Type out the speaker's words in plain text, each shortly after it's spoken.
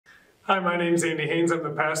Hi, my name's Andy Haynes. I'm the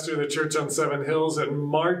pastor of the church on Seven Hills, and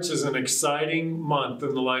March is an exciting month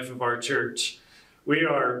in the life of our church. We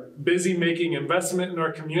are busy making investment in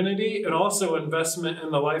our community and also investment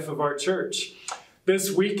in the life of our church.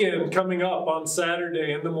 This weekend coming up on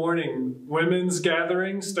Saturday in the morning, women's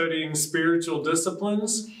gathering studying spiritual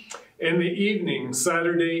disciplines. In the evening,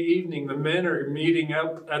 Saturday evening, the men are meeting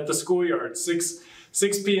up at the schoolyard, 6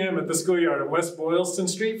 p.m. at the schoolyard on West Boylston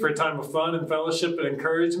Street for a time of fun and fellowship and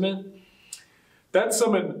encouragement. That's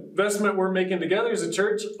some investment we're making together as a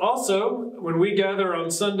church. Also, when we gather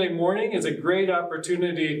on Sunday morning, is a great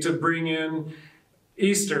opportunity to bring in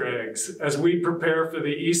Easter eggs as we prepare for the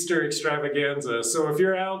Easter extravaganza. So if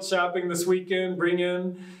you're out shopping this weekend,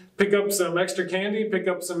 pick up some extra candy, pick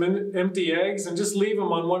up some empty eggs, and just leave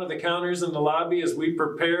them on one of the counters in the lobby as we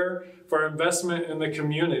prepare for investment in the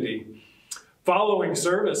community. Following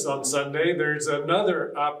service on Sunday, there's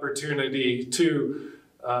another opportunity to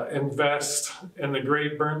invest in the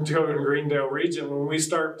great Burncoat and Greendale region when we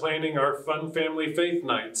start planning our Fun Family Faith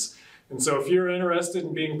Nights. And so if you're interested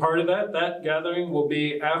in being part of that gathering will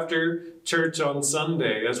be after church on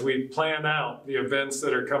Sunday as we plan out the events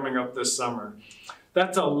that are coming up this summer.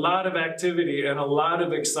 That's a lot of activity and a lot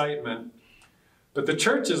of excitement. But the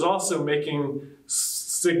church is also making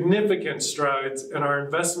significant strides in our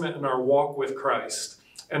investment in our walk with Christ.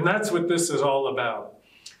 And that's what this is all about.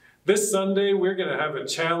 This Sunday, we're going to have a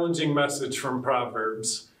challenging message from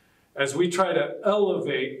Proverbs as we try to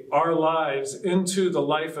elevate our lives into the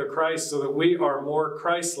life of Christ so that we are more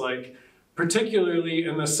Christ-like, particularly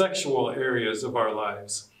in the sexual areas of our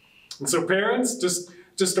lives. And so parents,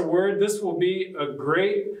 just a word, this will be a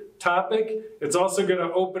great topic. It's also going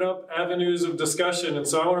to open up avenues of discussion. And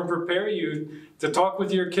so I want to prepare you to talk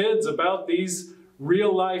with your kids about these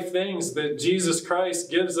real life things that Jesus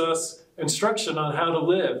Christ gives us instruction on how to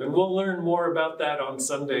live. And we'll learn more about that on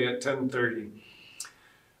Sunday at 10:30.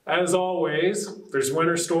 As always, there's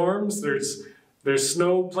winter storms, there's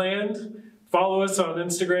snow planned. Follow us on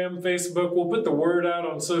Instagram, Facebook. We'll put the word out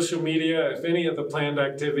on social media if any of the planned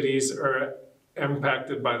activities are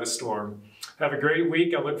impacted by the storm. Have a great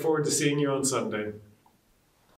week. I look forward to seeing you on Sunday.